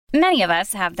Many of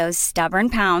us have those stubborn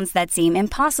pounds that seem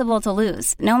impossible to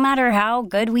lose, no matter how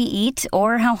good we eat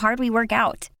or how hard we work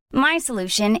out. My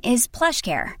solution is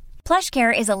PlushCare.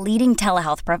 PlushCare is a leading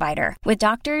telehealth provider with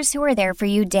doctors who are there for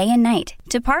you day and night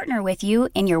to partner with you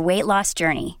in your weight loss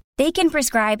journey. They can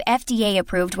prescribe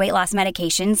FDA-approved weight loss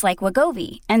medications like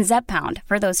Wegovy and Zepbound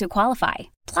for those who qualify.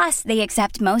 Plus, they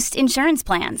accept most insurance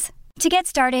plans. To get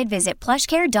started, visit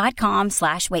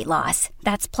plushcare.com/weightloss.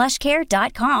 That's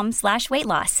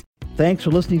plushcare.com/weightloss. Thanks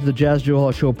for listening to the Jazz Joe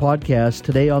Hall Show podcast.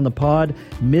 Today on the pod,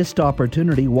 missed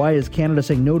opportunity. Why is Canada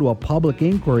saying no to a public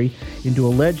inquiry into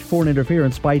alleged foreign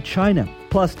interference by China?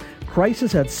 Plus,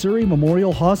 crisis at Surrey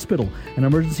Memorial Hospital. An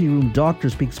emergency room doctor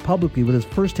speaks publicly with his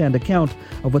first-hand account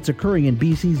of what's occurring in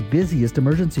BC's busiest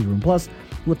emergency room. Plus,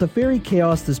 with the ferry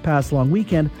chaos this past long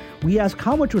weekend, we ask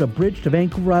how much would a bridge to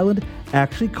Vancouver Island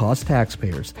actually cost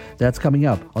taxpayers? That's coming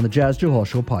up on the Jazz Joe Hall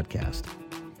Show podcast.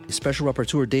 Special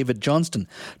Rapporteur David Johnston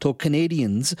told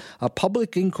Canadians a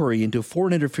public inquiry into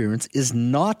foreign interference is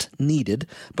not needed,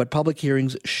 but public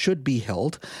hearings should be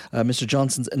held. Mr.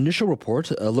 Johnston's initial report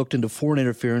looked into foreign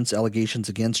interference allegations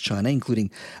against China,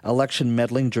 including election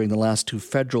meddling during the last two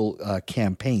federal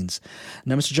campaigns.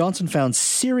 Now, Mr. Johnston found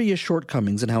serious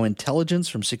shortcomings in how intelligence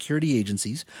from security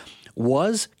agencies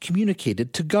was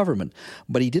communicated to government,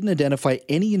 but he didn't identify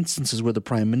any instances where the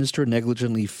Prime Minister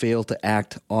negligently failed to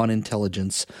act on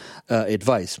intelligence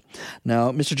advice.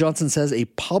 Now, Mr. Johnston says a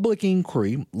public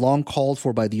inquiry, long called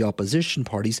for by the opposition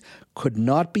parties, could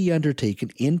not be undertaken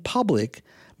in public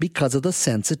because of the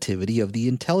sensitivity of the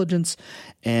intelligence,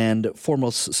 and formal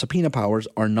subpoena powers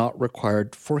are not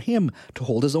required for him to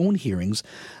hold his own hearings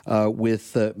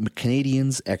with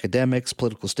Canadians, academics,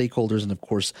 political stakeholders, and of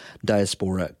course,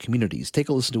 diaspora communities. Take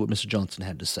a listen to what Mr. Johnston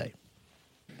had to say.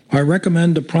 I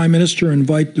recommend the Prime Minister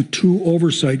invite the two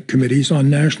oversight committees on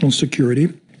national security,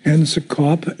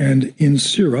 NSICOP and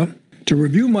INSIRA, to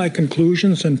review my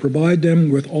conclusions and provide them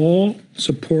with all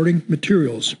supporting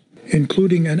materials,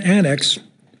 including an annex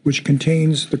which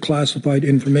contains the classified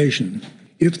information.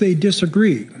 If they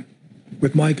disagree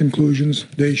with my conclusions,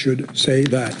 they should say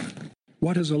that.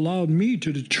 What has allowed me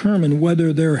to determine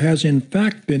whether there has in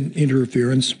fact been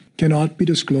interference cannot be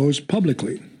disclosed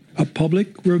publicly. A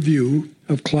public review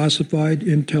of classified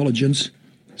intelligence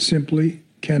simply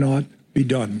cannot be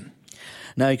done.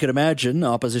 Now, you could imagine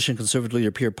opposition Conservative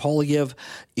leader Pierre Poilievre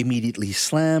immediately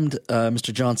slammed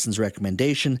Mr. Johnston's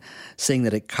recommendation, saying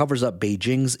that it covers up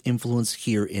Beijing's influence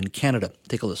here in Canada.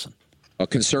 Take a listen.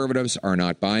 Conservatives are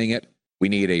not buying it. We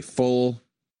need a full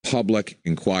public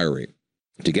inquiry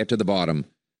to get to the bottom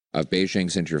of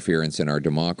Beijing's interference in our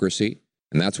democracy.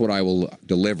 And that's what I will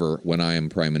deliver when I am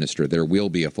Prime Minister. There will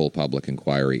be a full public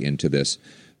inquiry into this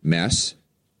mess.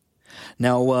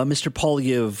 Now, Mr.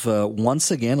 Poilievre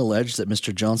once again alleged that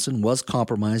Mr. Johnston was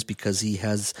compromised because he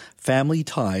has family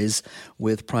ties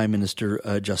with Prime Minister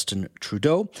Justin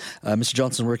Trudeau. Mr.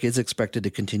 Johnston's work is expected to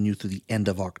continue through the end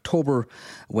of October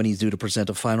when he's due to present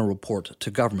a final report to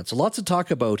government. So lots to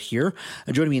talk about here.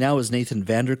 Joining me now is Nathan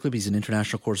Vanderklip. He's an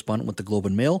international correspondent with the Globe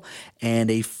and Mail and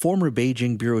a former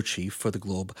Beijing bureau chief for the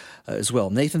Globe as well.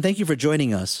 Nathan, thank you for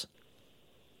joining us.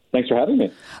 Thanks for having me.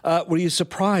 Were you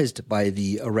surprised by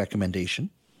the recommendation?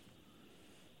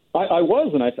 I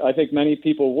was, and I think many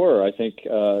people were. I think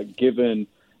given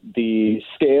the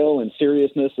scale and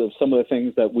seriousness of some of the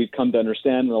things that we've come to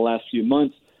understand in the last few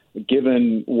months,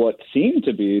 given what seemed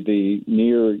to be the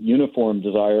near uniform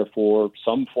desire for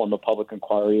some form of public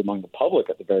inquiry among the public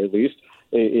at the very least,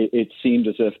 it seemed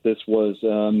as if this was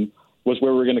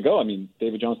where we're going to go. I mean,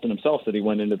 David Johnston himself said he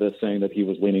went into this saying that he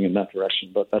was leaning in that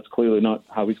direction, but that's clearly not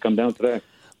how he's come down today.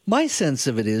 My sense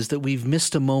of it is that we've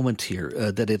missed a moment here,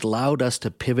 that it allowed us to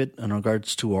pivot in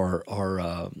regards to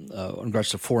in regards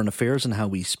to foreign affairs and how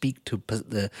we speak to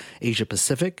the Asia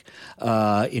Pacific,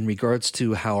 in regards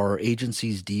to how our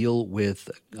agencies deal with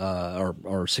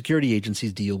our security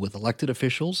agencies deal with elected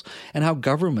officials, and how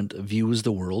government views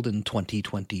the world in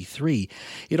 2023.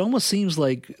 It almost seems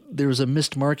like there's a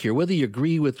missed mark here. Whether you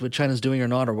agree with what China's doing or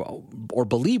not, or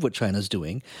believe what China's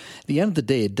doing, at the end of the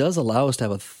day, it does allow us to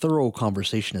have a thorough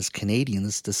conversation as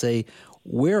Canadians to say,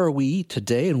 where are we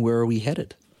today and where are we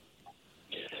headed?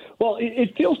 Well,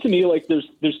 it feels to me like there's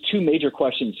two major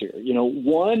questions here.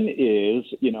 One is,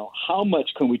 how much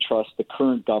can we trust the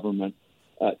current government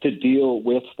to deal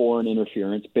with foreign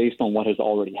interference based on what has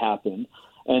already happened?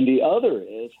 And the other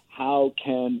is, how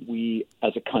can we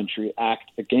as a country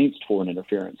act against foreign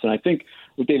interference? And I think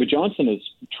what David Johnston is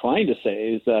trying to say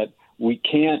is that we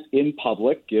can't, in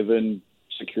public, given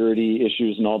security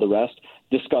issues and all the rest,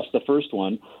 discuss the first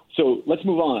one. So let's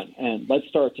move on and let's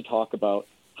start to talk about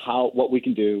what we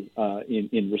can do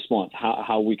in response,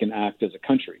 how we can act as a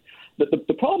country. But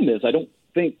the problem is, I don't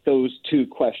think those two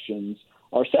questions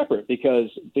are separate, because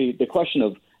the question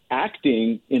of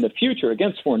acting in the future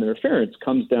against foreign interference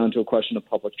comes down to a question of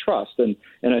public trust. And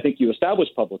I think you establish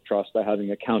public trust by having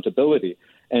accountability.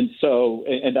 And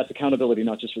that's accountability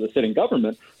not just for the sitting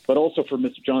government, but also for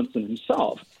Mr. Johnston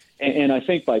himself. And I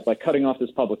think by cutting off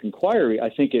this public inquiry, I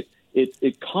think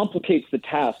it complicates the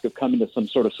task of coming to some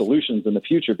sort of solutions in the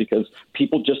future, because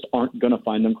people just aren't going to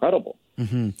find them credible.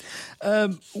 Mm-hmm.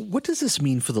 What does this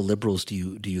mean for the Liberals? Do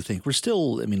you think we're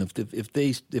still? I mean,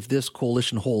 if this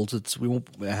coalition holds, we won't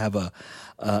have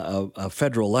a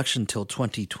federal election till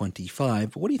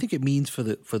 2025. What do you think it means for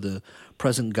the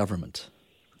present government?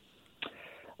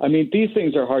 I mean, these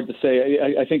things are hard to say.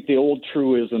 I think the old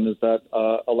truism is that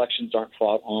elections aren't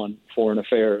fought on foreign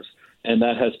affairs, and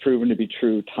that has proven to be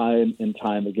true time and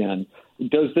time again.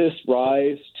 Does this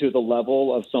rise to the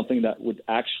level of something that would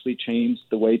actually change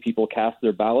the way people cast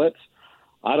their ballots?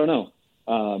 I don't know.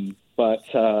 But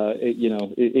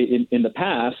in the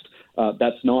past,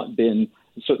 that's not been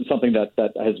something that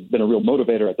has been a real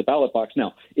motivator at the ballot box.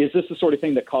 Now, is this the sort of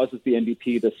thing that causes the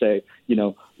NDP to say,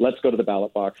 let's go to the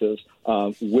ballot boxes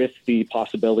with the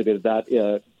possibility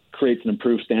that creates an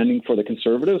improved standing for the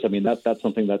Conservatives? I mean, that's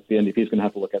something that the NDP is going to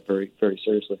have to look at very, very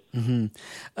seriously.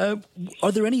 Mm-hmm.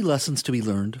 Are there any lessons to be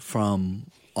learned from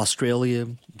Australia,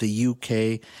 the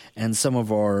UK, and some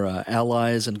of our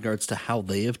allies in regards to how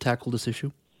they have tackled this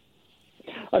issue?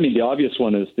 I mean, the obvious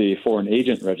one is the foreign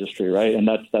agent registry, right? And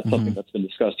that's something that's been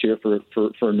discussed here for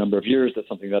a number of years. That's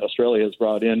something that Australia has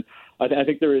brought in. I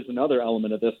think there is another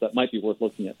element of this that might be worth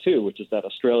looking at too, which is that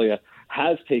Australia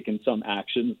has taken some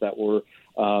actions that were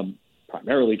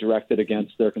primarily directed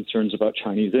against their concerns about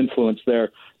Chinese influence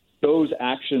there. Those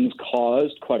actions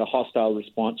caused quite a hostile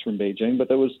response from Beijing,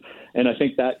 and I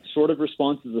think that sort of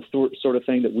response is the sort of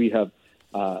thing that we have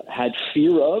had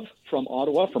fear of from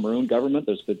Ottawa, from our own government.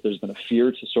 There's been a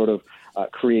fear to sort of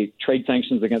create trade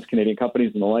sanctions against Canadian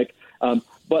companies and the like.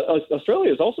 But Australia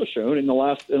has also shown in the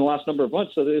last number of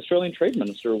months that the Australian trade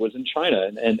minister was in China,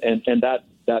 and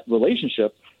that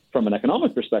relationship, from an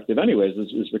economic perspective anyways,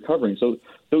 is recovering. So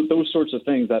those sorts of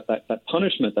things, that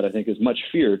punishment that I think is much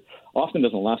feared, often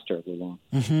doesn't last terribly long.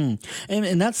 Mm-hmm.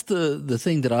 And that's the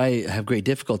thing that I have great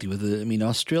difficulty with. I mean,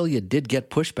 Australia did get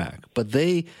pushback, but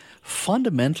they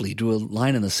fundamentally drew a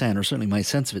line in the sand, or certainly my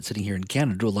sense of it sitting here in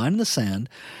Canada, drew a line in the sand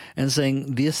and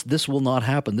saying this will not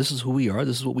happen. This is who we are.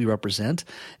 This is what we represent,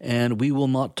 and we will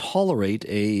not tolerate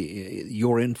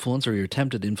your influence or your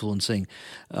attempt at influencing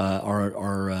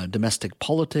our domestic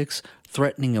politics,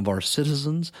 threatening of our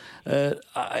citizens.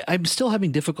 I'm still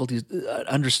having difficulties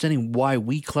understanding why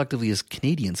we collectively as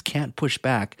Canadians can't push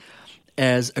back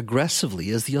as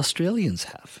aggressively as the Australians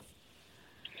have.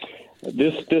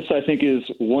 This, I think, is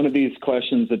one of these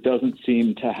questions that doesn't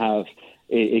seem to have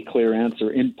a clear answer,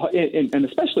 and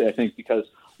especially, I think, because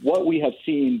what we have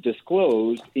seen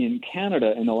disclosed in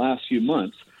Canada in the last few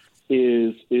months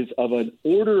is of an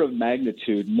order of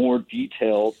magnitude more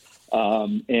detailed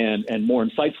and more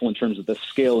insightful in terms of the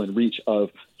scale and reach of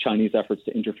Chinese efforts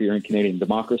to interfere in Canadian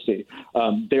democracy.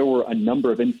 There were a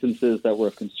number of instances that were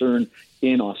of concern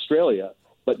in Australia,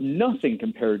 but nothing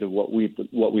compared to what we've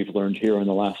learned here in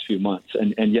the last few months,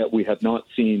 and yet we have not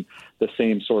seen the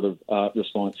same sort of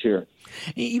response here.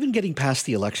 Even getting past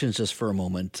the elections just for a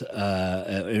moment,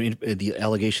 the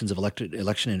allegations of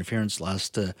election interference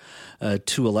last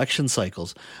two election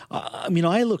cycles.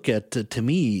 I look at, to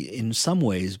me, in some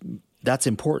ways, that's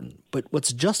important. But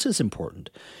what's just as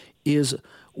important is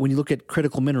when you look at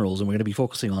critical minerals, and we're going to be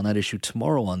focusing on that issue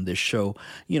tomorrow on this show,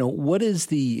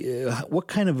 what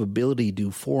kind of ability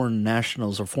do foreign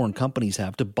nationals or foreign companies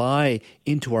have to buy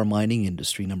into our mining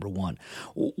industry, number one?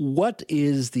 What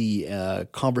is the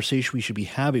conversation we should be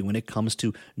having when it comes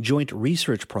to joint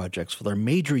research projects with our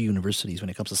major universities when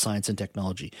it comes to science and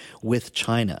technology with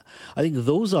China? I think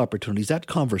those opportunities, that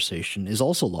conversation is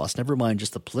also lost, never mind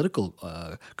just the political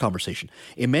conversation.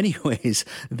 In many ways,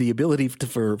 the ability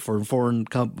for foreign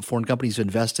companies to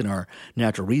invest in our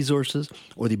natural resources,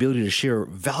 or the ability to share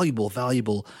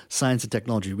valuable science and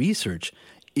technology research,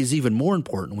 is even more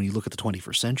important when you look at the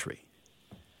 21st century.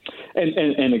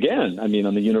 And again, I mean,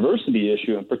 on the university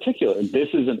issue in particular, this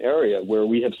is an area where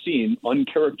we have seen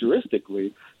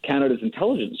uncharacteristically Canada's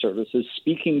intelligence services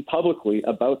speaking publicly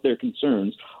about their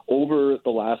concerns over the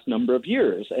last number of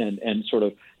years, and sort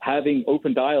of having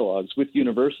open dialogues with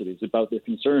universities about their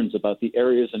concerns, about the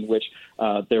areas in which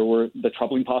there were the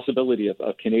troubling possibility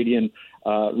of Canadian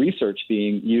research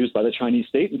being used by the Chinese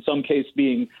state, in some case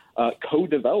being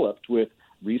co-developed with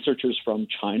researchers from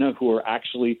China who are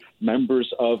actually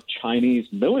members of Chinese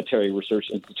military research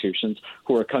institutions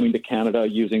who are coming to Canada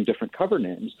using different cover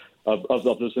names of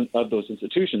those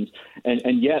institutions.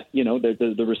 And yet,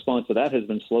 the response to that has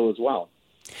been slow as well.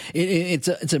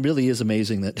 It really is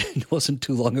amazing that it wasn't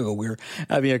too long ago we were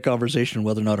having a conversation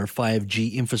whether or not our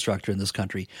 5G infrastructure in this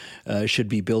country should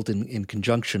be built in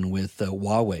conjunction with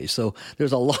Huawei. So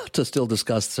there's a lot to still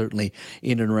discuss, certainly,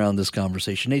 in and around this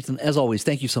conversation. Nathan, as always,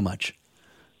 thank you so much.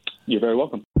 You're very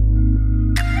welcome.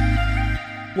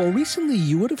 Well, recently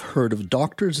you would have heard of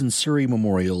doctors in Surrey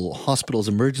Memorial Hospital's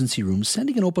emergency room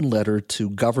sending an open letter to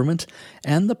government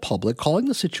and the public calling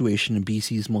the situation in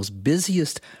BC's most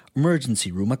busiest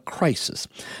emergency room a crisis.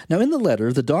 Now, in the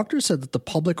letter, the doctor said that the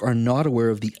public are not aware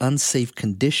of the unsafe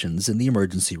conditions in the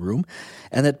emergency room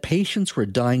and that patients were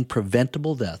dying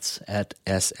preventable deaths at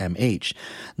SMH.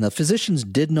 Now, physicians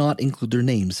did not include their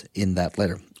names in that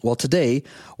letter. Well, today,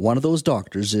 one of those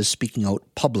doctors is speaking out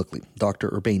publicly. Dr.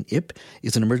 Urbain Ip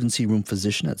is an emergency room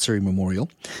physician at Surrey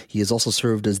Memorial. He has also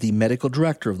served as the medical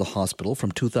director of the hospital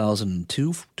from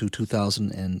 2002 to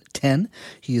 2010.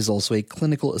 He is also a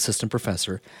clinical assistant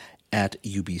professor at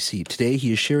UBC. Today,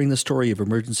 he is sharing the story of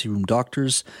emergency room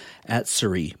doctors at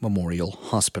Surrey Memorial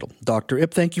Hospital. Dr.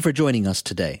 Ip, thank you for joining us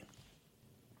today.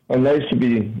 Nice to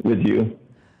be with you.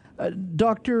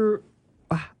 Doctor,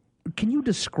 can you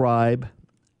describe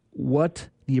what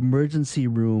the emergency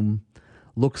room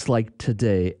looks like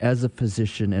today as a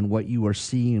physician and what you are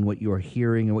seeing and what you are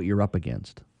hearing and what you're up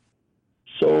against?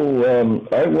 So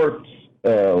I worked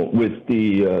with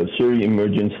the Surrey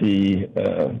Emergency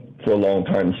for a long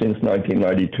time, since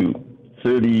 1992,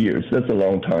 30 years. That's a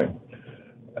long time.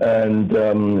 And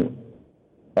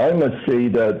I must say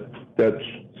that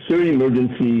Surrey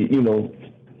Emergency,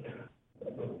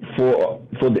 for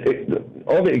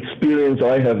all the experience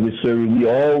I have with Surrey, we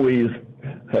always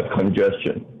have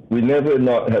congestion. We never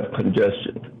not have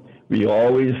congestion. We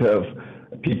always have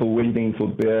people waiting for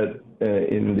bed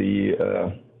in the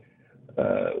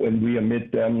when we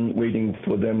admit them, waiting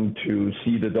for them to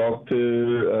see the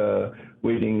doctor,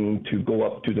 waiting to go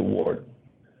up to the ward.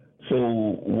 So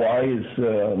what is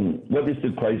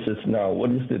the crisis now?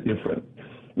 What is the difference?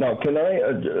 Now, can I,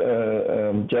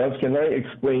 Jazz, can I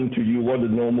explain to you what the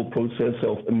normal process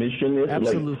of admission is?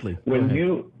 Absolutely. Like when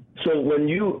you,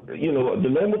 the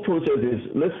normal process is,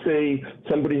 let's say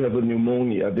somebody have a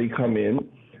pneumonia, they come in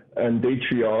and they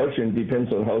triage, and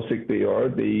depends on how sick they are,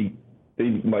 they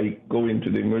might go into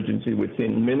the emergency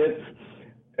within minutes,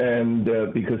 and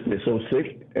because they're so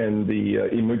sick, and the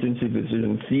emergency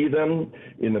physician see them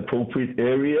in appropriate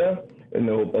area, in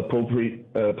the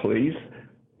appropriate place,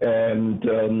 and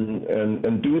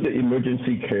do the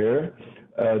emergency care,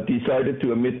 decided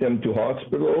to admit them to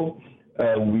hospital.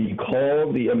 We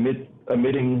call the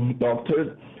admitting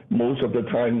doctor. Most of the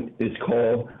time it's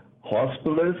called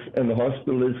hospitalist, and the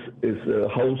hospitalist is a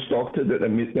house doctor that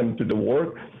admit them to the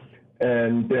ward.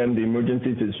 And then the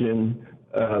emergency physician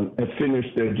has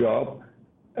finished their job,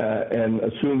 and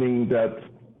assuming that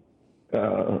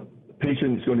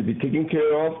patient is going to be taken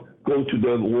care of, go to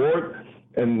the ward,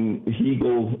 and he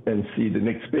go and see the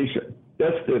next patient.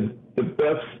 That's the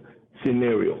best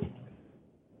scenario.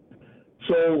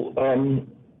 So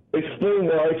explain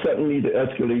why suddenly the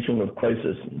escalation of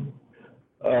crisis.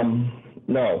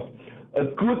 Now, a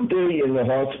good day in the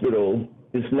hospital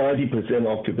is 90%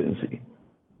 occupancy,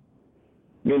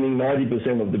 meaning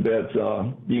 90% of the beds are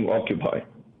being occupied.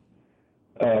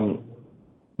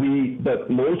 But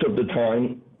most of the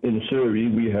time in Surrey,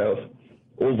 we have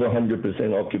over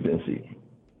 100% occupancy.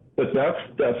 But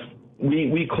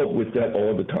we cope with that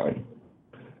all the time.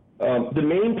 The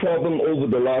main problem over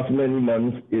the last many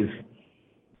months is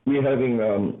we're having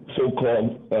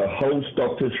so-called house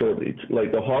doctor shortage.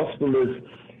 Like the hospitalist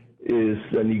is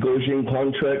negotiating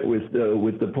contract with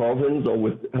the province or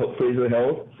with Fraser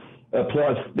Health.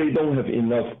 Plus, they don't have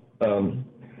enough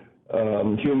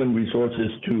human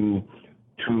resources to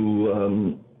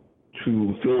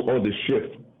fill all the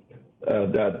shift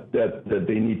that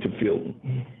they need to fill.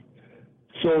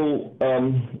 So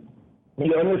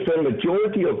you understand,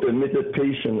 majority of the admitted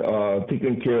patients are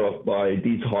taken care of by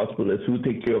these hospitalists who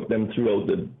take care of them throughout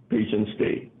the patient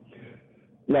stay.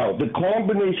 Now, the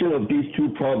combination of these two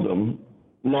problems,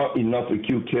 not enough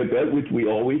acute care bed, which we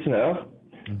always have,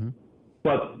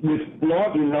 but with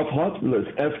not enough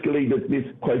hospitalists, escalated this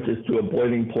crisis to a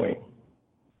boiling point.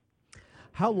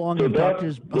 How long have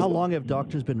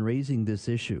doctors been raising this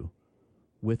issue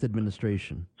with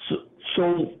administration?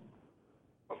 So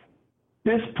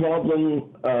this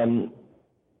problem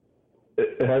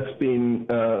has been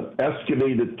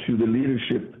escalated to the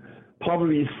leadership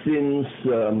probably since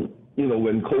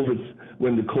when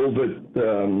when the COVID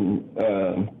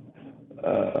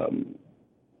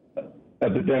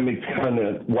epidemic kind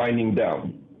of winding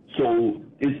down. So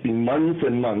it's been months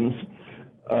and months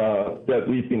that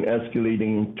we've been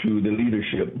escalating to the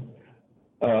leadership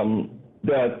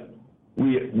that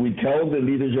we tell the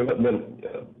leadership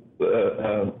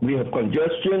that we have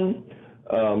congestion,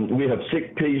 we have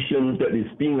sick patient that is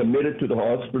being admitted to the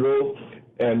hospital,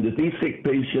 and these sick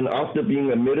patient, after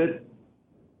being admitted,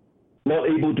 not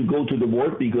able to go to the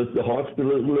ward because the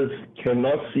hospitalists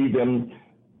cannot see them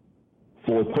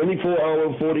for 24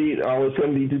 hours, 48 hours,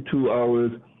 72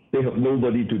 hours. They have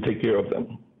nobody to take care of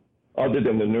them other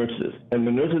than the nurses. And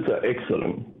the nurses are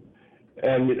excellent.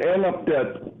 And it ends up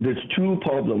that there's two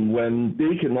problems. When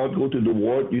they cannot go to the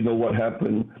ward, you know what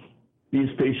happened. These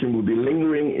patients will be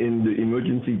lingering in the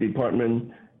emergency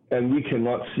department, and we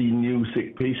cannot see new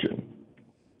sick patients.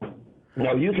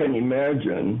 Now, you can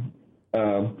imagine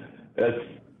as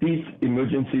these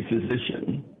emergency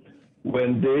physicians,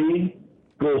 when they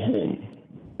go home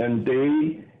and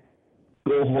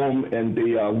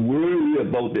they are worried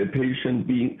about their patient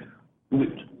being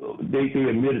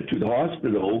admitted to the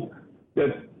hospital,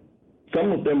 that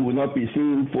some of them will not be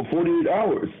seen for 48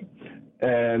 hours.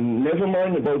 And never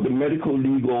mind about the medical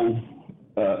legal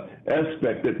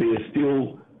aspect that they are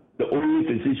still the only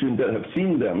physician that have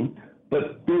seen them,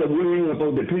 but they are worrying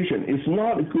about the patient. It's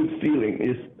not a good feeling.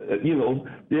 It's,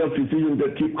 there are physicians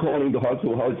that keep calling the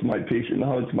hospital, how is my patient,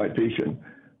 how is my patient?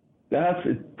 That's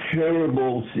a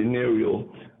terrible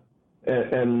scenario.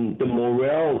 And the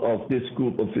morale of this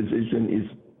group of physicians is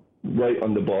right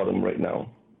on the bottom right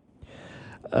now.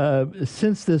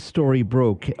 Since this story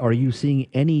broke, are you seeing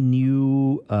any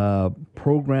new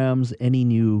programs, any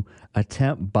new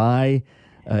attempt by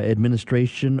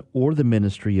administration or the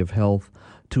Ministry of Health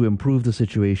to improve the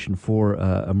situation for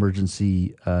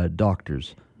emergency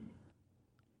doctors?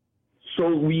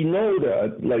 So we know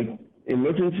that, like,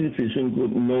 emergency physician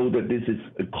group know that this is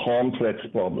a complex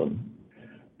problem.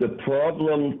 The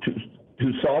problem,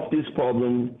 to solve this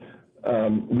problem,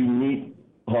 we need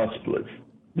hospitalists.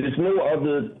 There's no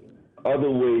other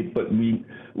way, but we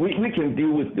can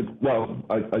deal with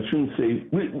I shouldn't say,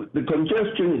 the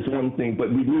congestion is one thing, but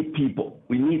we need people.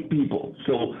 We need people.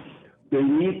 So they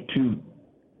need to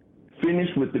finish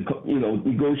with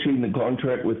negotiating the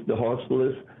contract with the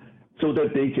hospitalists so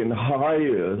that they can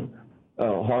hire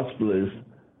hospitalists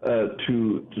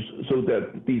so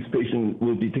that these patients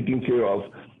will be taken care of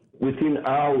within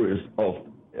hours of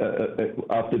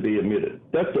after they admitted.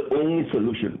 That's the only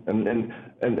solution,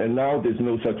 and now there's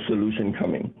no such solution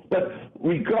coming. But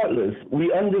regardless,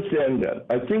 we understand that.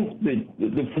 I think the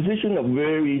physicians are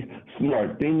very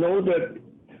smart. They know that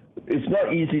it's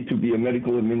not easy to be a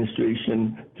medical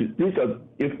administration.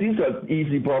 If these are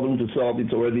easy problems to solve,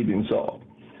 it's already been solved.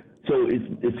 So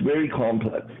it's very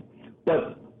complex.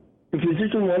 But the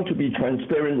physicians want to be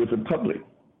transparent with the public.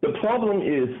 The problem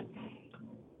is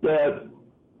that,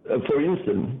 for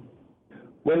instance,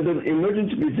 when the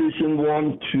emergency physician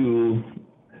want to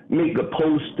make a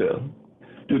poster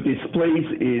to display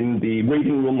in the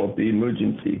waiting room of the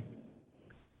emergency,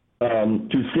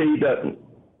 to say that,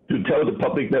 to tell the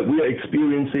public that we are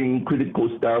experiencing critical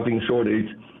staffing shortage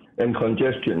and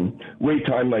congestion, wait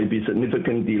time might be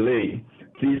significant delay,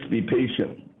 please be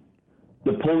patient.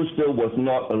 The poster was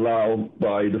not allowed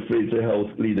by the Fraser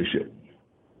Health leadership.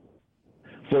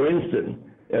 For instance,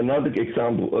 another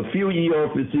example, a few ER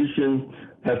physicians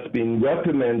have been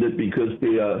reprimanded because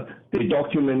they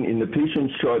document in the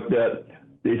patient chart that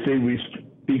they say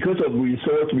because of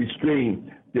resource restraint,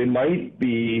 there might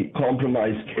be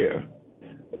compromised care.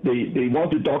 They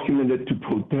want to document it to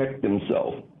protect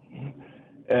themselves,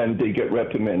 and they get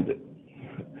reprimanded.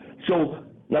 So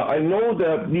now I know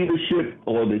that leadership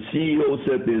or the CEO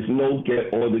said there's no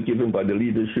get order given by the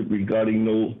leadership regarding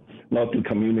not to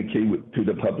communicate to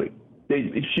the public.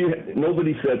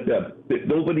 Nobody said that.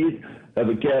 Nobody have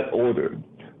a get order.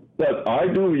 But I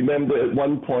do remember at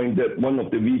one point that one of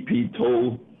the VP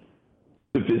told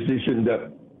the physician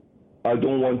that I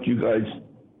don't want you guys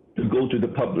to go to the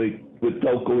public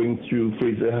without going through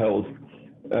Fraser Health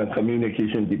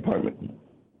communication department.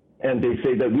 And they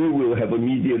say that we will have a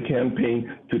media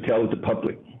campaign to tell the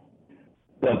public.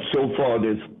 But so far,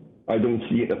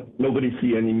 nobody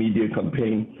see any media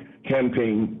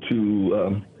campaign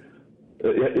to.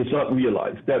 It's not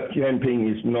realized. That campaign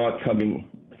is not coming.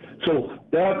 So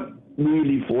that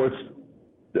really forced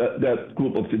that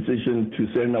group of physicians to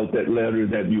send out that letter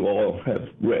that you all have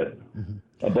read.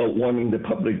 Mm-hmm. about warning the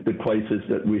public the crisis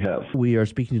that we have. We are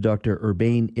speaking to Dr.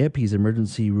 Urbane Ip. He's an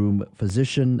emergency room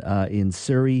physician in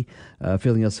Surrey,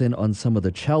 filling us in on some of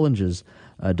the challenges.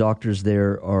 Doctors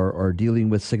there are dealing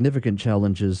with significant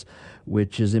challenges,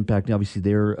 which is impacting, obviously,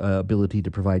 their ability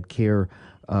to provide care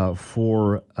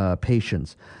for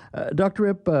patients. Dr.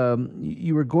 Ip,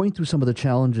 you were going through some of the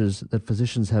challenges that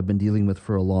physicians have been dealing with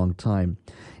for a long time.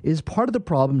 Is part of the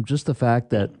problem just the fact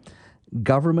that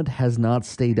government has not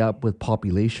stayed up with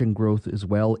population growth as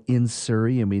well in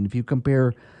Surrey? I mean, if you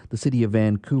compare the city of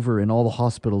Vancouver and all the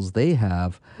hospitals they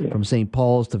have, from St.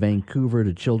 Paul's to Vancouver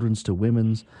to Children's to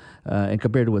Women's, and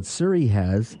compared to what Surrey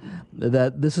has,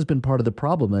 that this has been part of the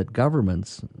problem, that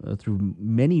governments through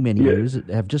many years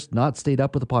have just not stayed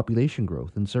up with the population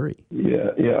growth in Surrey.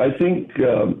 I think,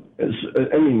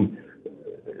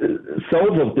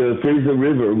 south of the Fraser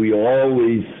River, we are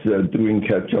always doing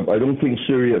catch-up. I don't think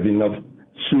Surrey have enough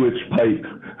sewage pipe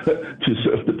to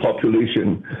serve the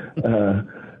population.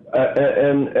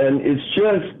 And it's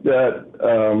just that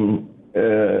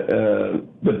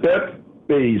the death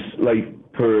base, like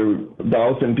per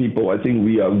 1,000 people, I think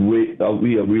we are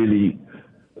really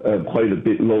quite a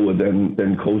bit lower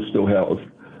than coastal health.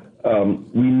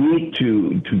 We need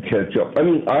to catch up. I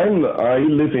mean, I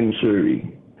live in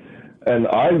Surrey, and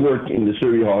I work in the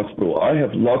Surrey Hospital. I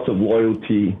have lots of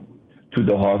loyalty to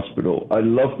the hospital. I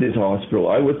love this hospital.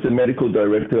 I was the medical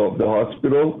director of the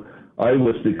hospital. I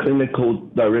was the clinical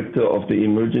director of the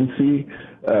emergency,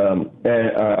 and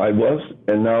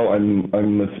now I'm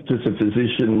just a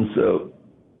physician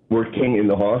working in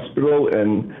the hospital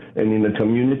and in the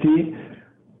community.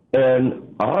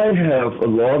 And I have a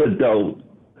lot of doubt,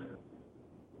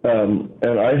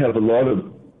 and I have a lot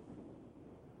of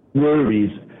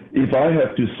worries if I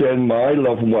have to send my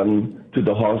loved one to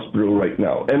the hospital right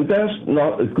now. And that's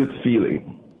not a good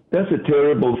feeling. That's a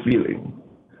terrible feeling.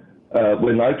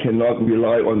 When I cannot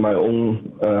rely on my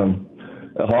own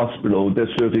hospital that's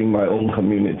serving my own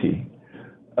community.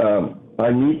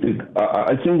 I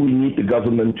think we need the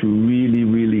government to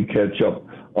really catch up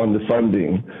on the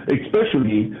funding,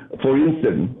 especially, for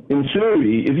instance, in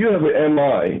Surrey, if you have an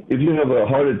MI, if you have a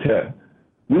heart attack,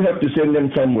 we have to send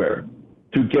them somewhere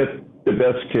to get the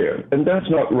best care, and that's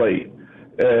not right.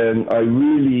 And I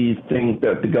really think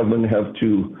that the government have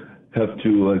to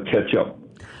catch up.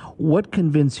 What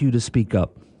convinced you to speak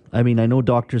up? I mean, I know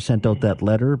doctors sent out that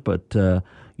letter, but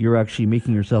you're actually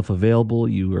making yourself available.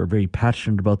 You are very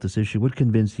passionate about this issue. What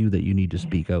convinced you that you need to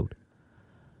speak out?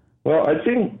 Well, I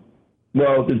think,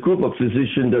 the group of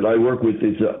physicians that I work with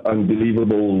is an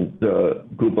unbelievable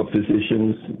group of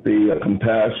physicians. They are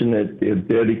compassionate. They are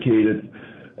dedicated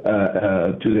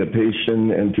to their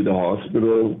patient and to the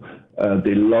hospital.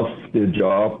 They love their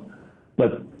job.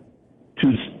 But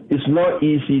it's not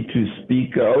easy to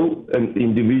speak out, and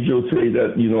individuals say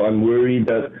that, I'm worried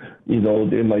that,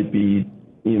 there might be,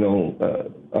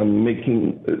 I'm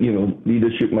making,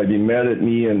 leadership might be mad at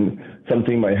me and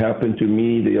something might happen to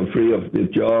me. They're afraid of their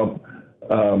job.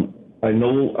 I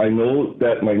know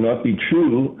that might not be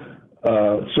true.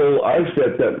 So I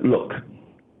said that, look,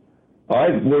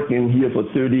 I've worked in here for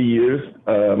 30 years.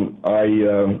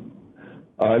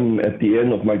 I'm at the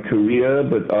end of my career,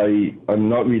 but I'm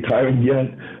not retiring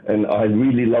yet, and I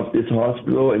really love this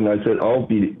hospital. And I said I'll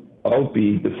be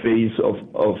the face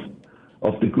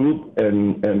of the group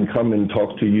and come and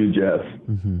talk to you, Jeff,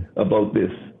 about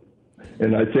this.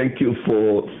 And I thank you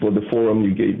for the forum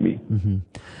you gave me.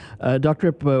 Dr.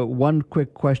 Ip, one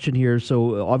quick question here.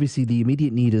 So obviously the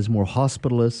immediate need is more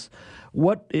hospitalists.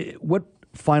 What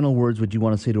final words would you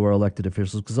want to say to our elected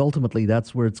officials? Because ultimately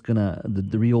that's where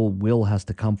the real will has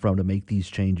to come from to make these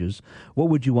changes. What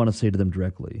would you want to say to them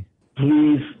directly?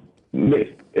 Please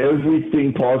make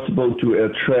everything possible to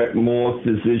attract more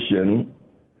physicians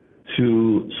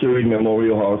to Surrey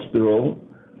Memorial Hospital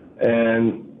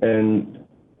and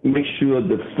make sure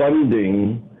the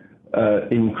funding,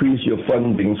 increase your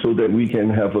funding so that we can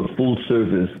have a full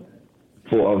service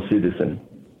for our citizens.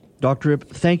 Dr. Ip,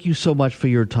 thank you so much for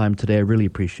your time today. I really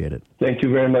appreciate it. Thank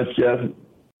you very much, Jeff.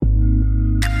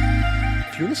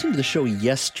 If you're listening to the show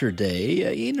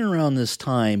yesterday, in and around this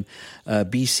time,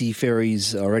 BC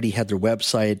Ferries already had their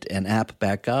website and app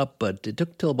back up, but it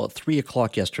took till about 3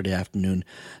 o'clock yesterday afternoon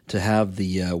to have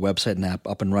the website and app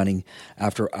up and running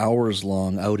after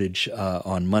hours-long outage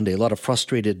on Monday. A lot of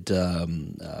frustrated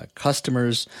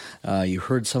customers. You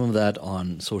heard some of that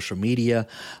on social media.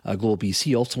 Global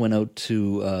BC also went out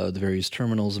to the various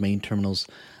terminals, main terminals,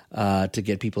 to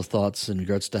get people's thoughts in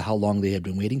regards to how long they had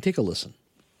been waiting. Take a listen.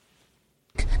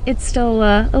 It's still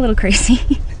a little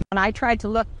crazy. And I tried to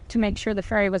look to make sure the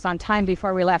ferry was on time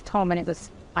before we left home, and it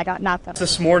was I got nothing.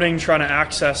 This morning, trying to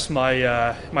access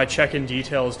my check-in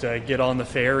details to get on the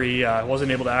ferry, I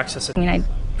wasn't able to access it. I mean, I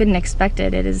didn't expect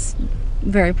it. It is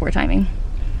very poor timing.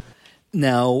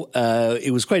 Now,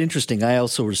 it was quite interesting. I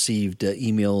also received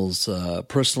emails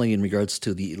personally in regards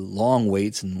to the long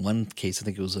waits. In one case, I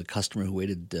think it was a customer who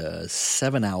waited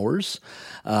 7 hours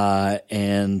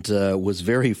and was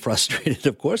very frustrated,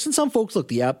 of course. And some folks, look,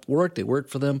 the app worked. It worked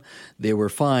for them. They were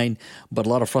fine. But a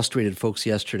lot of frustrated folks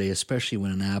yesterday, especially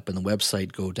when an app and the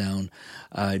website go down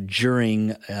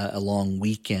during a long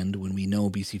weekend when we know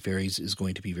BC Ferries is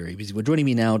going to be very busy. Well, joining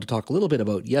me now to talk a little bit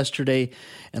about yesterday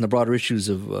and the broader issues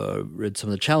of some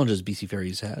of the challenges BC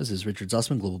Ferries has is Richard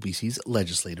Zussman, Global BC's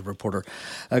legislative reporter.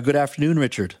 Good afternoon,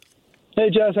 Richard.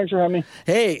 Hey, Jazz. Thanks for having me.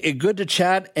 Hey, good to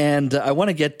chat. And I want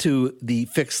to get to the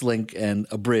fixed link and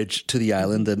a bridge to the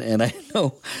island. And I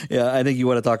know, I think you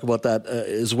want to talk about that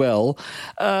as well.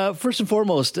 First and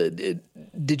foremost, did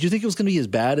you think it was going to be as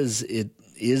bad as it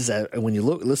is? When you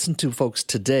listen to folks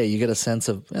today, you get a sense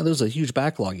of, there was a huge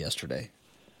backlog yesterday.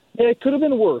 Yeah, it could have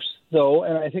been worse, though,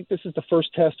 and I think this is the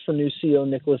first test for new CEO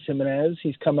Nicholas Jimenez.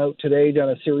 He's come out today, done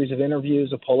a series of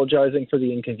interviews, apologizing for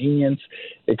the inconvenience,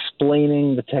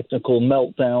 explaining the technical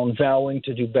meltdown, vowing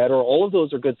to do better. All of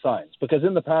those are good signs, because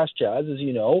in the past, Jazz, as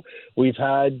you know, we've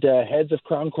had heads of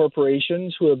crown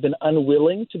corporations who have been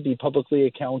unwilling to be publicly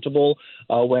accountable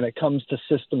when it comes to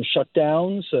system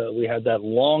shutdowns. We had that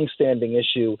long-standing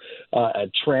issue at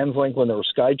TransLink when there were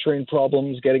SkyTrain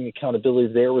problems. Getting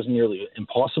accountability there was nearly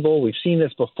impossible. We've seen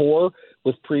this before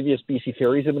with previous BC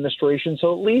Ferries administration.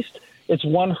 So at least it's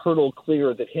one hurdle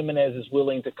clear that Jimenez is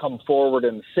willing to come forward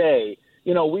and say,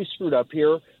 we screwed up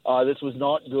here. This was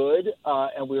not good,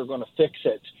 and we are going to fix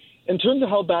it. In terms of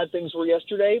how bad things were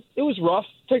yesterday, it was rough.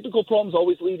 Technical problems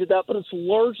always lead to that, but it's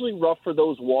largely rough for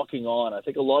those walking on. I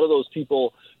think a lot of those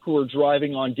people who were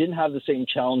driving on didn't have the same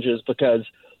challenges because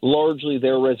largely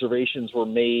their reservations were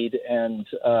made, and,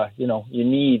 you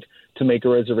need to make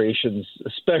reservations,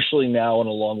 especially now on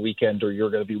a long weekend, or you're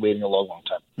going to be waiting a long, long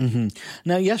time. Mm-hmm.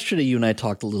 Now, yesterday you and I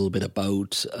talked a little bit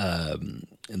about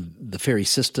the ferry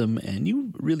system, and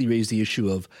you really raised the issue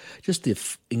of just the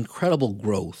incredible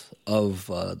growth of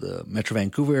the Metro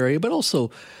Vancouver area, but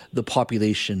also the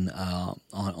population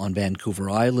on Vancouver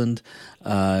Island.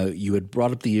 You had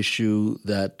brought up the issue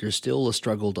that there's still a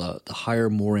struggle to hire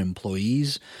more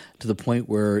employees, to the point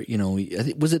where,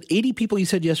 was it 80 people you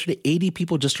said yesterday, 80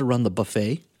 people just to run the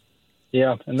buffet?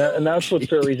 Yeah, and that's what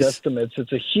Ferries estimates.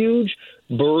 It's a huge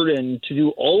burden to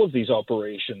do all of these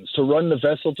operations, to run the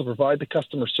vessel, to provide the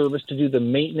customer service, to do the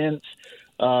maintenance,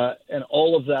 and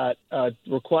all of that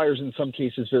requires, in some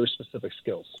cases, very specific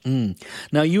skills.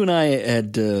 Now, you and I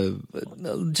had didn't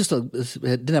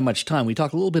have much time. We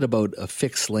talked a little bit about a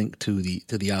fixed link to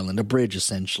the island, a bridge,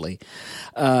 essentially.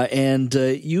 And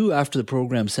you, after the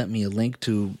program, sent me a link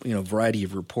to a variety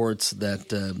of reports that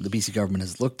the BC government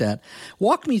has looked at.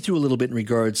 Walk me through a little bit in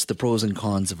regards to the pros and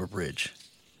cons of a bridge.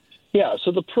 Yeah,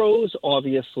 so the pros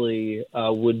obviously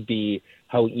would be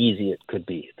how easy it could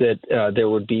be. That there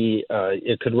would be,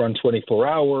 it could run 24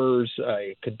 hours,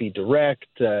 it could be direct,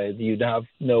 you'd have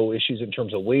no issues in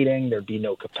terms of waiting, there'd be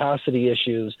no capacity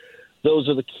issues. Those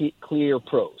are the clear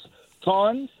pros.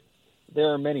 Cons, there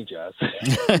are many, Jazz.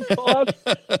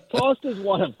 Cost is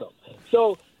one of them.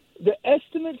 So the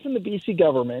estimate from the BC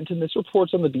government, and this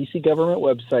report's on the BC government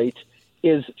website,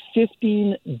 is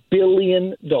 $15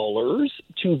 billion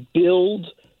to build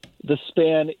the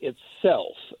span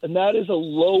itself. And that is a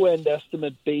low-end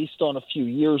estimate based on a few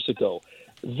years ago.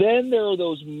 Then there are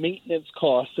those maintenance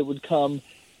costs that would come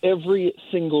every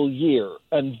single year,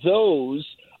 and those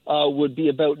would be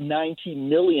about $90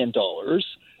 million.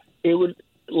 It would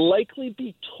likely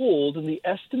be tolled, and the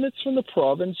estimates from the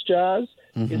province, Jazz,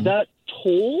 is that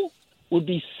toll would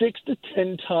be 6 to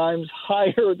 10 times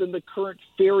higher than the current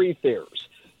ferry fares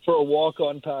for a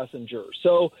walk-on passenger.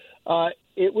 So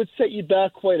it would set you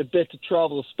back quite a bit to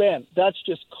travel the span. That's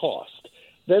just cost.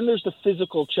 Then there's the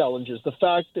physical challenges. The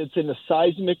fact that it's in a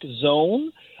seismic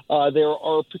zone, there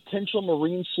are potential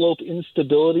marine slope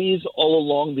instabilities all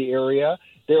along the area.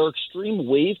 There are extreme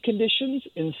wave conditions,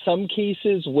 in some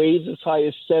cases waves as high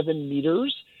as 7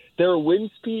 meters. There are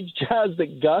wind speeds, Jazz,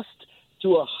 that gust to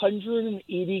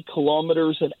 180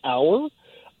 kilometers an hour.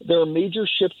 There are major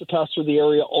ships that pass through the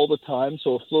area all the time,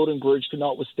 so a floating bridge could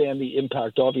not withstand the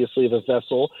impact, obviously, of a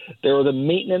vessel. There are the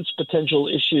maintenance potential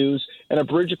issues, and a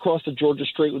bridge across the Georgia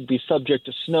Strait would be subject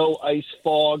to snow, ice,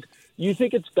 fog. You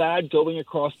think it's bad going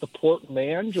across the Port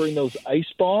Mahon during those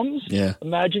ice bombs? Yeah.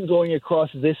 Imagine going across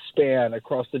this span,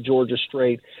 across the Georgia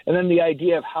Strait, and then the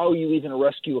idea of how you even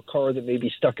rescue a car that may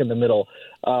be stuck in the middle.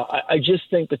 I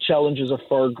just think the challenges are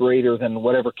far greater than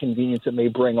whatever convenience it may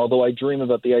bring, although I dream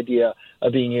about the idea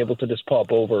of being able to just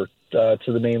pop over to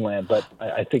the mainland. But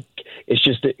I think it's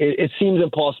just it seems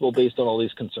impossible based on all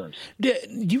these concerns. Do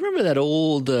you remember that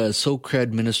old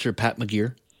SOCRED minister, Pat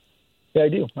McGeer? Yeah, I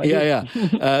do.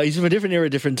 He's from a different era,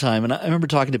 different time. And I remember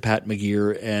talking to Pat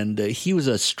McGeer, and he was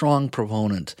a strong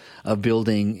proponent of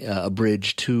building a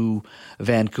bridge to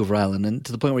Vancouver Island, and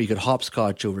to the point where you could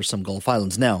hopscotch over some Gulf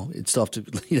Islands. Now, you'd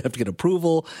have to get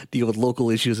approval, deal with local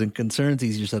issues and concerns,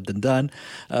 easier said than done.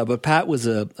 But Pat was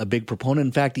a big proponent.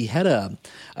 In fact, he had a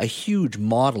huge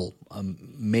model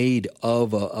made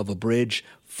of a bridge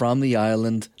from the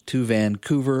island to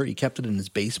Vancouver. He kept it in his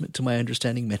basement, to my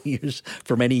understanding,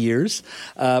 for many years.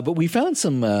 But we found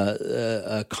some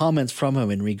comments from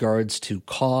him in regards to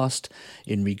cost,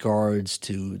 in regards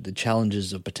to the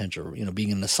challenges of potential, being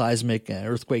in a seismic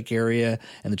earthquake area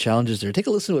and the challenges there. Take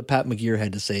a listen to what Pat McGeer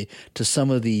had to say to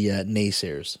some of the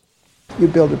naysayers. You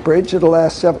build a bridge, it'll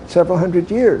last several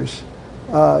hundred years.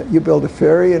 You build a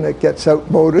ferry and it gets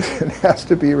outmoded and has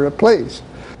to be replaced.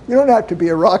 You don't have to be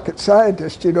a rocket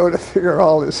scientist, to figure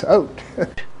all this out.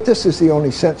 This is the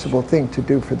only sensible thing to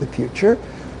do for the future.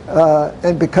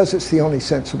 And because it's the only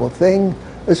sensible thing,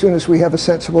 as soon as we have a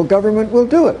sensible government, we'll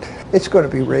do it. It's going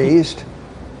to be raised.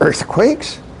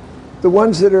 Earthquakes, the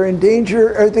ones that are in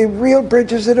danger are the real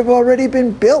bridges that have already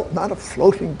been built, not a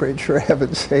floating bridge, for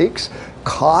heaven's sakes.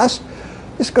 Cost,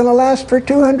 it's going to last for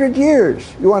 200 years.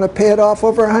 You want to pay it off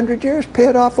over 100 years? Pay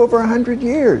it off over 100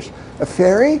 years. A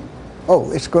ferry?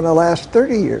 Oh, it's going to last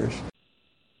 30 years.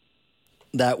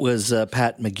 That was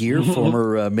Pat McGeer,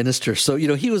 former minister. So,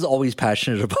 he was always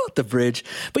passionate about the bridge.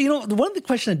 But, one of the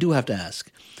questions I do have to ask,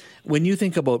 when you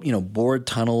think about, bored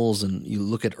tunnels and you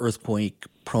look at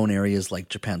earthquake-prone areas like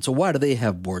Japan, so why do they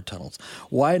have bored tunnels?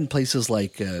 Why in places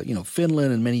like,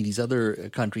 Finland and many of these other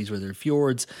countries where there are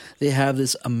fjords, they have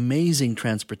this amazing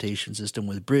transportation system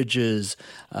with bridges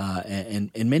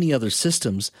and many other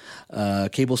systems,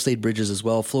 cable-stayed bridges as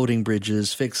well, floating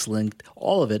bridges, fixed-linked,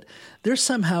 all of it. They're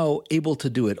somehow able to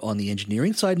do it on the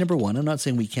engineering side, number one. I'm not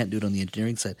saying we can't do it on the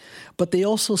engineering side, but they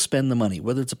also spend the money,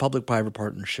 whether it's a public-private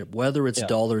partnership, whether it's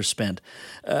dollars spent.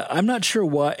 I'm not sure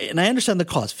why, and I understand the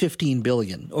cost, $15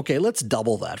 billion. Okay, let's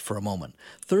double that for a moment.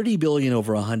 $30 billion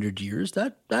over 100 years,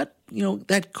 that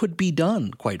could be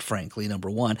done, quite frankly, number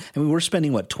one. I mean, we're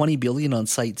spending, $20 billion on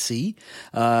Site C?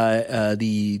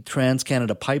 The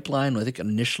Trans-Canada Pipeline, I think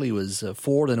initially was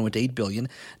 $4, then it went to $8 billion.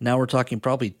 Now we're talking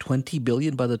probably $20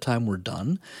 billion by the time we're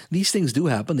done. These things do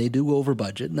happen. They do go over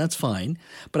budget, and that's fine.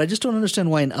 But I just don't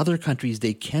understand why in other countries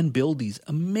they can build these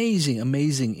amazing,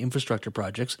 amazing infrastructure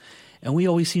projects, and we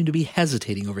always seem to be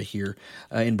hesitating over here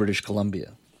in British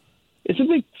Columbia. It's a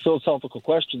big philosophical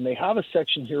question. They have a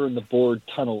section here in the bored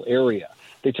tunnel area.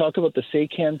 They talk about the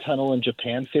Seikan Tunnel in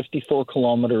Japan, 54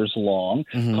 kilometers long,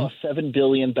 cost $7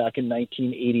 billion back in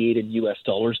 1988 in U.S.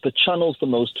 dollars. The tunnel's the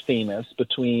most famous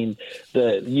between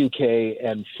the U.K.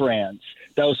 and France.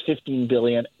 That was $15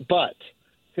 billion. But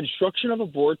construction of a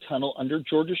bored tunnel under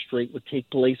Georgia Strait would take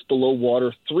place below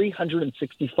water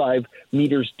 365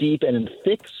 meters deep and in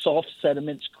thick, soft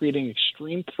sediments, creating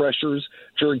extreme pressures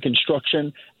during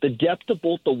construction. The depth of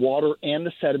both the water and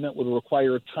the sediment would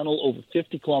require a tunnel over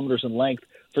 50 kilometers in length.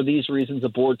 For these reasons, a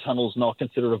bored tunnel is not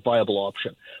considered a viable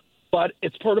option. But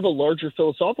it's part of a larger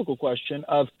philosophical question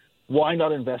of why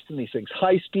not invest in these things?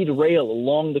 High-speed rail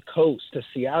along the coast to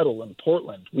Seattle and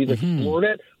Portland. We've explored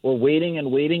it. We're waiting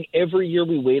and waiting. Every year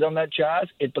we wait on that jazz,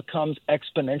 it becomes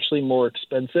exponentially more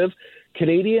expensive.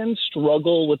 Canadians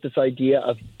struggle with this idea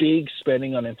of big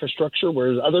spending on infrastructure,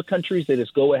 whereas other countries, they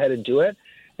just go ahead and do it.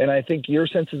 And I think your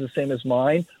sense is the same as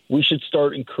mine. We should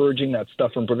start encouraging that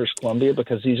stuff in British Columbia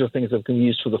because these are things that can be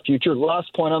used for the future.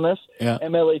 Last point on this,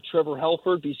 MLA Trevor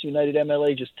Halford, BC United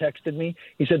MLA, just texted me.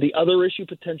 He said the other issue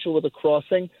potential with the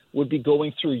crossing would be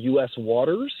going through U.S.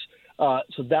 waters.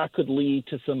 So that could lead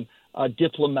to some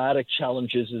diplomatic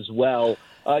challenges as well.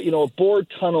 A bored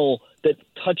tunnel that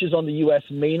touches on the U.S.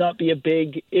 may not be a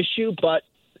big issue, but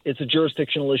it's a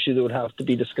jurisdictional issue that would have to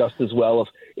be discussed as well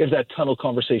if that tunnel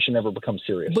conversation ever becomes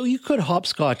serious. But you could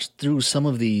hopscotch through some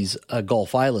of these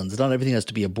Gulf Islands. Not everything has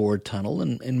to be a bored tunnel,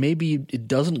 and maybe it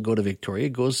doesn't go to Victoria.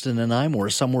 It goes to Nanaimo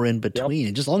or somewhere in between.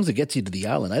 And just as long as it gets you to the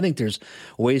island, I think there's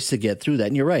ways to get through that.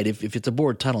 And you're right. If it's a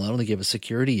bored tunnel, I don't think you have a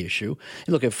security issue.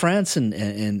 And look, if France and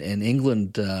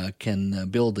England can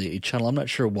build a channel, I'm not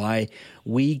sure why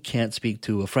we can't speak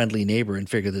to a friendly neighbor and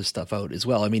figure this stuff out as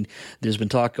well. I mean, there's been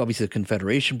talk, obviously, the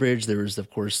Confederation Bridge. There's, of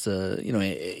course,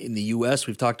 in the U.S.,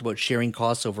 we've talked about sharing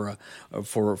costs over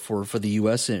for the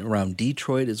U.S. around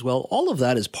Detroit as well. All of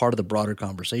that is part of the broader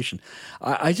conversation.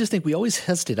 I just think we always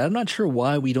hesitate. I'm not sure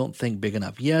why we don't think big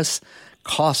enough. Yes,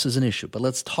 cost is an issue, but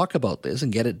let's talk about this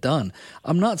and get it done.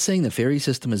 I'm not saying the ferry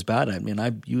system is bad. I mean,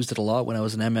 I used it a lot when I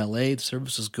was in MLA. The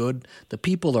service is good. The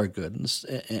people are good,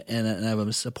 and I'm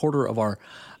a supporter of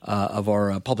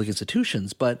our public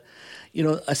institutions. But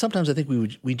sometimes I think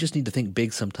we just need to think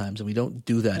big sometimes, and we don't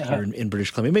do that here in British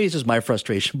Columbia. Maybe it's just my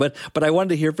frustration, but I wanted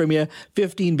to hear from you.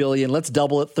 $15 billion, let's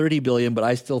double it, $30 billion. But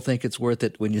I still think it's worth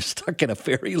it when you're stuck in a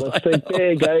ferry line. Let's think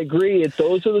big. I agree.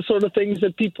 Those are the sort of things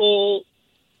that people.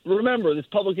 Remember, this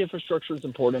public infrastructure is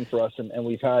important for us, and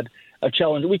we've had a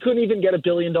challenge. We couldn't even get $1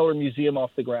 billion museum off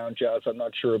the ground, Jazz. I'm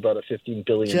not sure about a $15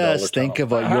 billion. Just think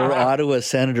about your Ottawa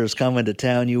Senators coming to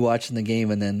town, you watching the game,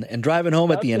 and driving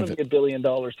home at the end of it. That's going to be $1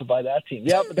 billion to buy that team.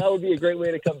 Yeah, but that would be a great way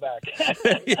to come back.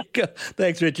 There you go.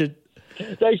 Thanks, Richard.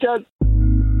 Thanks, Jazz.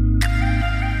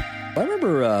 I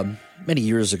remember many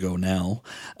years ago now,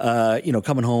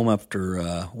 coming home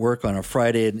after work on a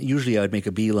Friday, and usually I would make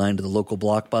a beeline to the local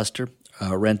Blockbuster.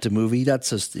 Rent a movie.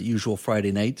 That's just the usual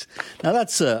Friday nights. Now,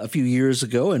 that's a few years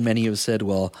ago, and many have said,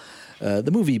 well, the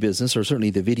movie business, or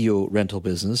certainly the video rental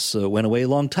business, went away a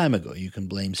long time ago. You can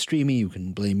blame streaming, you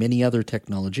can blame many other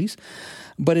technologies.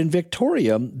 But in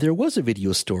Victoria, there was a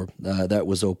video store that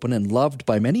was open and loved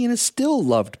by many, and is still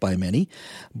loved by many.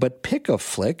 But Pick a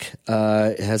Flick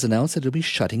has announced that it'll be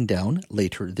shutting down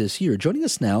later this year. Joining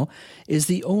us now is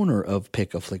the owner of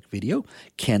Pick a Flick Video,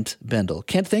 Kent Bendel.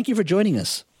 Kent, thank you for joining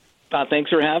us. Thanks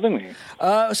for having me.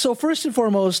 So first and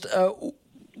foremost,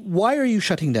 why are you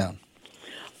shutting down?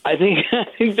 I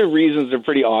think the reasons are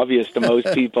pretty obvious to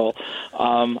most people.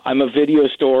 I'm a video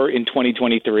store in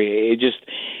 2023.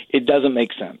 It doesn't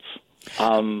make sense.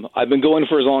 I've been going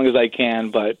for as long as I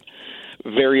can, but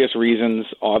various reasons,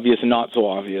 obvious and not so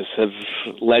obvious, have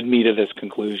led me to this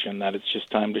conclusion that it's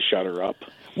just time to shut her up.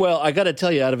 Well, I got to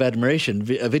tell you, out of admiration,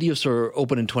 a video store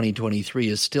open in 2023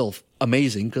 is still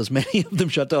amazing because many of them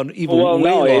shut down even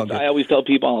way longer. I always tell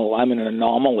people I'm an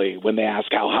anomaly when they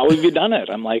ask how have you done it.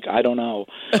 I'm like, I don't know.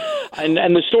 and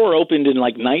the store opened in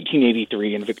like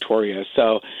 1983 in Victoria,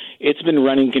 so it's been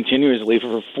running continuously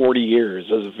for 40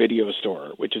 years as a video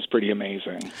store, which is pretty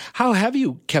amazing. How have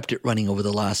you kept it running over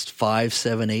the last 5,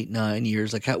 7, 8, 9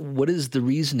 years? Like, what is the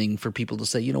reasoning for people to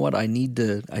say, you know what, I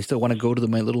still want to go to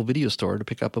my little video store to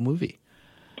pick up a movie?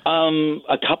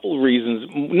 A couple of reasons.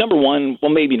 Number one,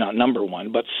 well, maybe not number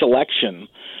one, but selection.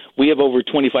 We have over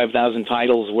 25,000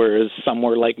 titles, whereas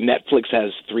somewhere like Netflix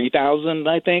has 3,000,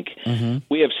 I think. Mm-hmm.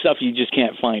 We have stuff you just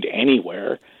can't find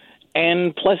anywhere.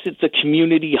 And plus, it's a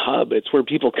community hub. It's where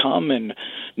people come, and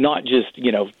not just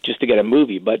to get a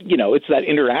movie, but it's that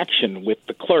interaction with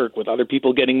the clerk, with other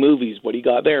people getting movies. What do you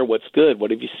got there? What's good?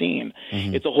 What have you seen?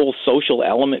 Mm-hmm. It's a whole social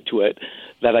element to it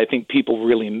that I think people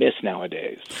really miss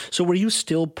nowadays. So, were you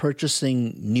still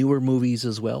purchasing newer movies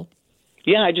as well?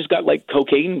 Yeah, I just got like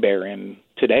Cocaine Bear in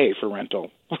today for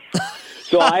rental.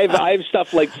 So I have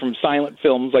stuff like from silent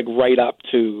films, like right up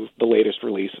to the latest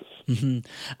releases. Mm-hmm.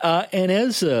 And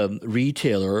as a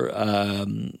retailer,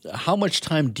 how much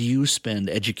time do you spend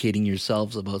educating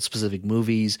yourselves about specific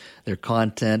movies, their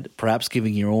content, perhaps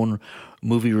giving your own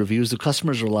movie reviews? Do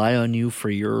customers rely on you for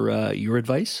your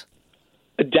advice?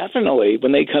 Definitely.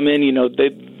 When they come in,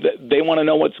 they want to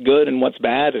know what's good and what's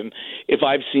bad. And if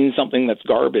I've seen something that's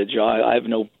garbage, I have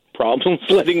no problems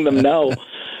letting them know.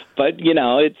 But,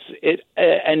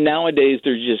 and nowadays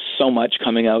there's just so much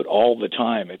coming out all the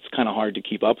time. It's kind of hard to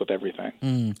keep up with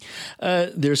everything.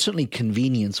 There's certainly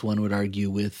convenience, one would argue,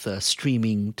 with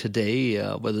streaming today,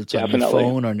 whether it's Definitely.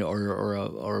 on your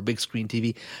phone or a big screen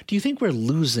TV. Do you think we're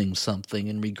losing something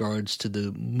in regards to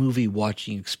the movie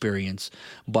watching experience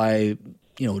by,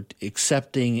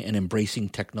 accepting and embracing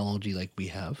technology like we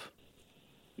have?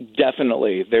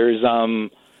 Definitely. There's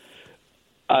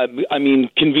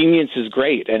convenience is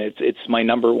great, and it's my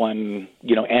number one,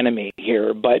 enemy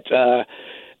here. But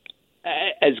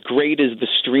as great as the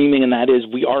streaming and that is,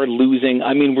 we are losing.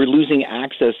 We're losing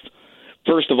access,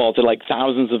 first of all, to like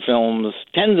thousands of films,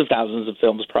 tens of thousands of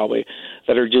films probably,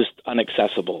 that are just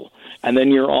inaccessible. And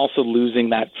then you're also losing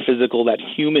that physical, that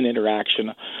human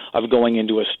interaction of going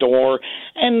into a store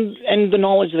and the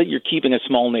knowledge that you're keeping a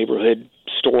small neighborhood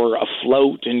store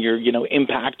afloat and you're,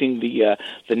 impacting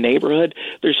the neighborhood.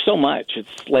 There's so much.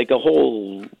 It's like a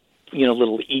whole,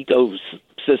 little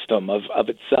ecosystem of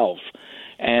itself.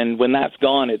 And when that's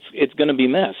gone, it's going to be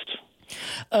missed.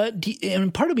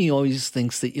 And part of me always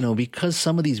thinks that, because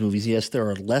some of these movies, yes, there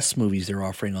are less movies they're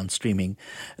offering on streaming,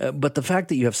 but the fact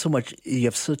that you have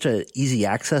such a easy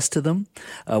access to them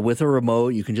with a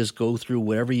remote, you can just go through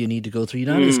whatever you need to go through.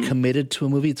 You're not as committed to a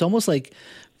movie. It's almost like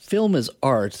film is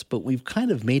art, but we've kind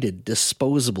of made it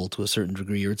disposable to a certain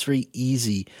degree, or it's very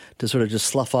easy to sort of just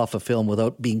slough off a film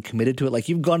without being committed to it. Like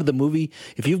you've gone to the movie,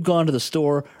 if you've gone to the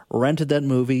store, rented that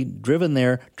movie, driven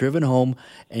there, driven home,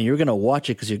 and you're going to watch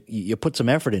it because you put some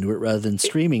effort into it rather than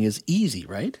streaming is easy,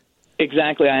 right?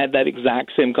 Exactly. I had that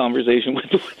exact same conversation with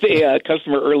a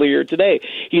customer earlier today.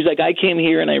 He's like, I came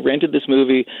here and I rented this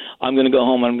movie. I'm going to go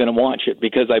home and I'm going to watch it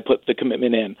because I put the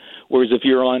commitment in. Whereas if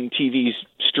you're on TV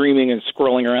streaming and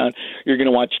scrolling around, you're going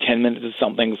to watch 10 minutes of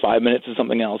something, 5 minutes of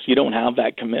something else. You don't have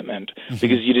that commitment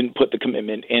because you didn't put the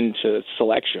commitment into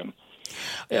selection.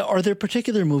 Are there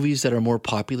particular movies that are more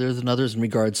popular than others in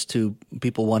regards to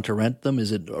people want to rent them?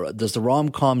 Does the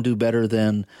rom-com do better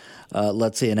than,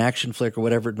 let's say, an action flick or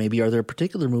whatever it may be? Are there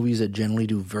particular movies that generally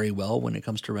do very well when it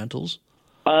comes to rentals?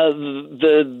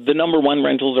 The number one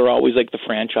rentals are always like the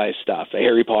franchise stuff, the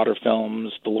Harry Potter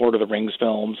films, the Lord of the Rings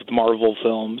films, the Marvel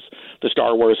films, the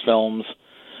Star Wars films.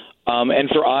 And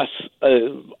for us,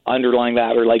 underlying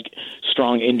that are like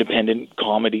strong independent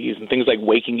comedies and things like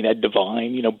Waking Ned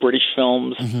Divine, British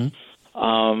films,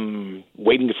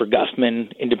 Waiting for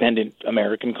Guffman, independent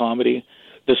American comedy,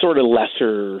 the sort of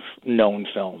lesser known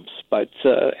films. But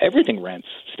everything rents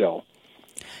still.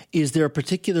 Is there a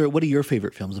particular, what are your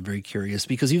favorite films? I'm very curious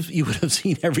because you would have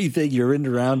seen everything. You're in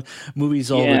and around movies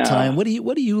all the time. What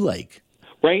do you like?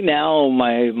 Right now,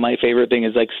 my favorite thing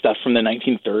is like stuff from the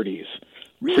 1930s.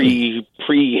 Really?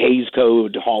 Pre-Hays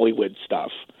Code Hollywood stuff,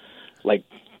 like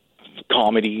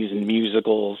comedies and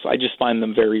musicals. I just find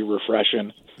them very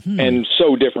refreshing and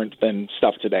so different than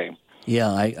stuff today.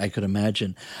 Yeah, I could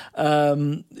imagine.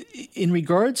 In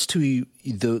regards to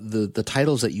the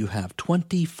titles that you have,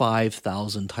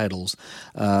 25,000 titles.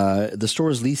 The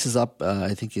store's lease is up,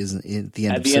 I think, is at the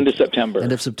end of September.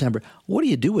 End of September. What do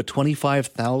you do with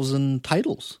 25,000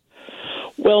 titles?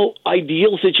 Well,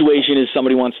 ideal situation is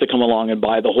somebody wants to come along and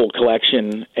buy the whole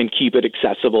collection and keep it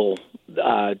accessible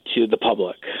to the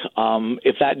public.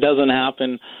 If that doesn't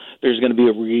happen, there's going to be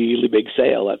a really big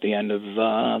sale at the end of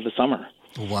the summer.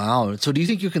 Wow. So do you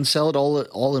think you can sell it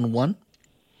all in one?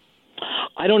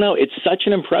 I don't know. It's such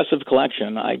an impressive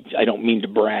collection. I don't mean to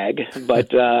brag,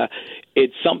 but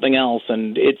it's something else.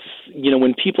 And it's,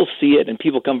 when people see it and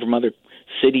people come from other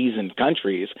cities and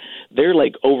countries, they're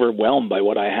like overwhelmed by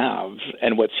what I have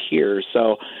and what's here.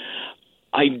 So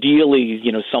ideally,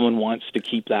 someone wants to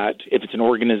keep that, if it's an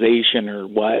organization or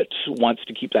what, wants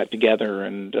to keep that together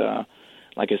and,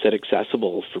 like I said,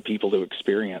 accessible for people to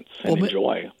experience and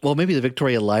enjoy. Well, maybe the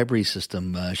Victoria Library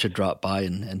System should drop by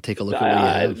and take a look at what you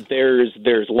have.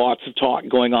 There's lots of talk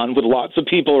going on with lots of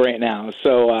people right now.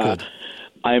 So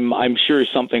I'm sure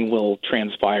something will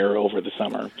transpire over the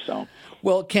summer. So.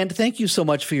 Well, Kent, thank you so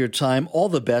much for your time. All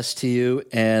the best to you.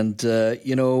 And,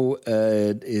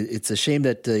 it's a shame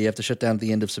that you have to shut down at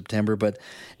the end of September, but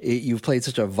you've played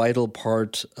such a vital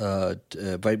part, of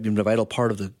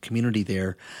the community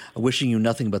there. Wishing you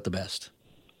nothing but the best.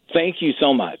 Thank you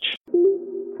so much.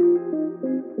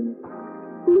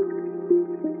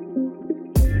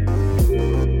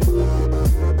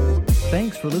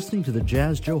 Thanks for listening to the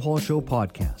Jazz Joe Hall Show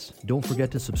podcast. Don't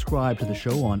forget to subscribe to the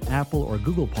show on Apple or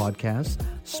Google Podcasts,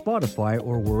 Spotify,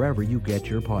 or wherever you get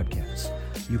your podcasts.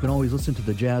 You can always listen to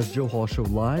the Jazz Joe Hall Show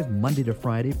live Monday to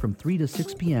Friday from 3 to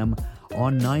 6 p.m.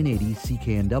 on 980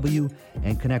 CKNW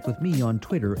and connect with me on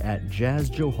Twitter at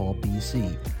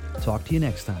JazzJoeHallBC. Talk to you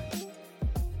next time.